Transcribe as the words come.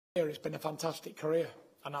It's been a fantastic career,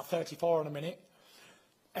 and at 34 in a minute,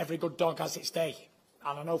 every good dog has its day.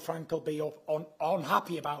 And I know Frank will be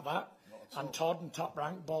unhappy about that, and Todd and Top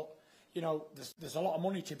Rank, but, you know, there's a lot of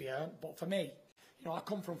money to be earned. But for me, you know, I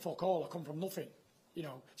come from fuck all, I come from nothing. You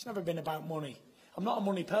know, it's never been about money. I'm not a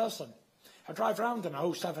money person. I drive around in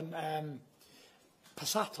a 07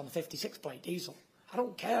 Passat on a 56 plate diesel. I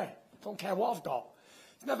don't care. I don't care what I've got.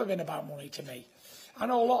 It's never been about money to me. I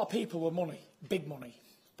know a lot of people with money, big money,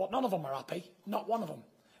 but none of them are happy, not one of them.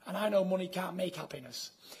 And I know money can't make happiness.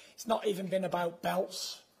 It's not even been about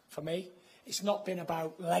belts for me. It's not been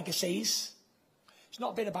about legacies. It's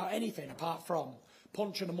not been about anything apart from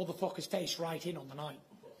punching a motherfucker's face right in on the night.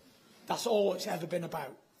 That's all it's ever been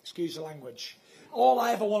about. Excuse the language. All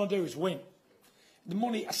I ever want to do is win. The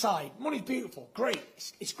money aside, money's beautiful, great.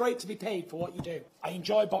 It's great to be paid for what you do. I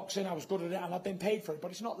enjoy boxing, I was good at it, and I've been paid for it, but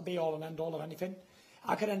it's not the be-all and end-all of anything.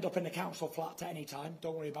 I could end up in the council flat at any time,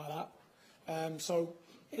 don't worry about that. So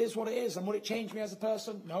it is what it is, and would it change me as a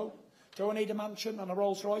person? No. Do I need a mansion and a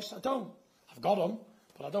Rolls Royce? I don't. I've got them,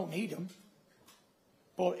 but I don't need them.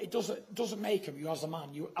 But it doesn't make you as a man.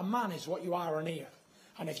 A man is what you are in here.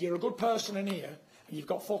 And if you're a good person in here, and you've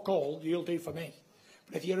got fuck all, you'll do for me.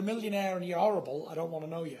 But if you're a millionaire and you're horrible, I don't want to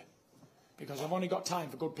know you. Because I've only got time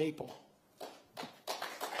for good people.